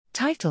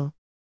Title: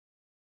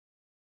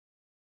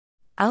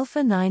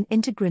 Alpha-9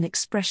 integrin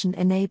expression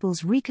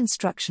enables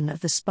reconstruction of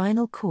the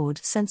spinal cord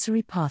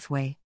sensory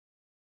pathway.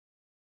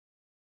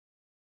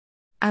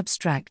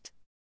 Abstract: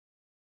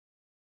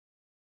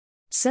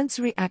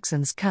 Sensory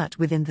axons cut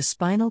within the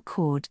spinal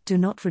cord do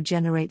not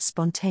regenerate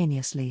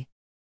spontaneously.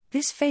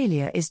 This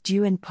failure is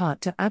due in part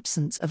to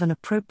absence of an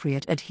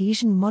appropriate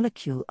adhesion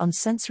molecule on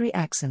sensory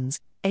axons,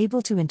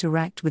 able to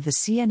interact with the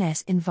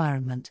CNS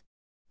environment.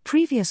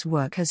 Previous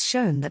work has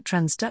shown that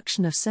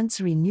transduction of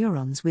sensory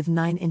neurons with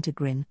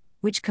 9-integrin,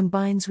 which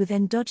combines with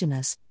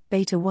endogenous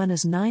beta-1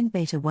 as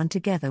 9-beta-1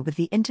 together with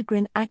the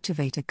integrin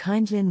activator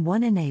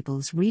kindlin-1,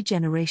 enables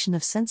regeneration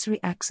of sensory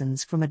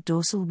axons from a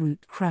dorsal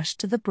root crush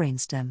to the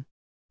brainstem.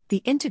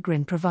 The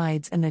integrin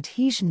provides an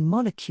adhesion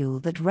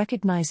molecule that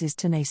recognizes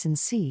tenascin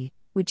C,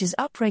 which is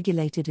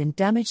upregulated in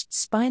damaged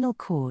spinal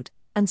cord,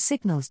 and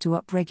signals to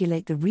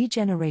upregulate the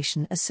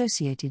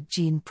regeneration-associated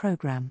gene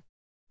program.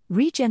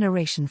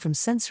 Regeneration from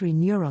sensory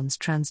neurons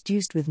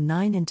transduced with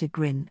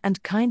 9-integrin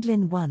and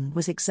kindlin-1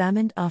 was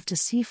examined after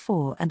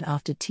C4 and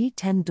after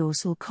T10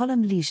 dorsal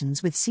column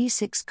lesions with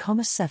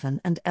C6,7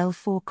 and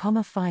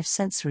L4,5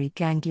 sensory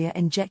ganglia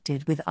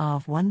injected with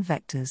ARV1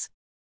 vectors.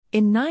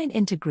 In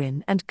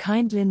 9-integrin and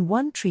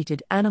kindlin-1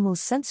 treated animals,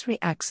 sensory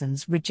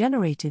axons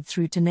regenerated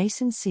through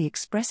tenascin C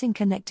expressing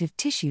connective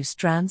tissue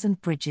strands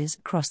and bridges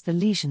across the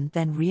lesion,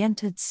 then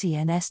re-entered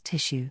CNS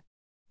tissue.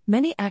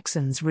 Many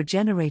axons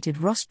regenerated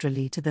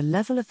rostrally to the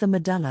level of the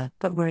medulla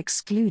but were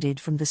excluded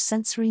from the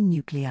sensory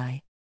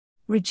nuclei.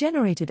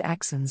 Regenerated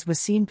axons were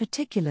seen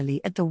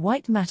particularly at the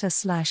white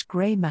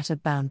matter/gray matter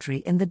boundary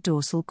in the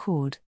dorsal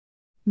cord.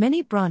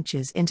 Many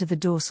branches into the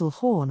dorsal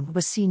horn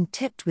were seen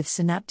tipped with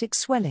synaptic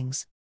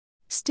swellings.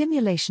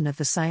 Stimulation of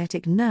the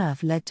sciatic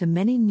nerve led to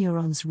many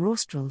neurons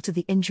rostral to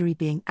the injury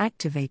being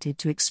activated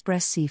to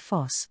express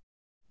C-FOS.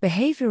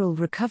 Behavioral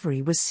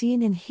recovery was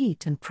seen in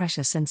heat and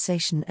pressure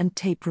sensation and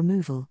tape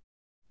removal.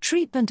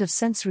 Treatment of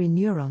sensory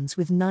neurons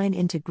with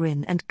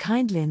 9-integrin and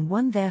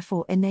kindlin-1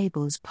 therefore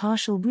enables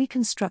partial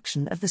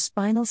reconstruction of the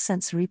spinal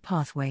sensory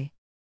pathway.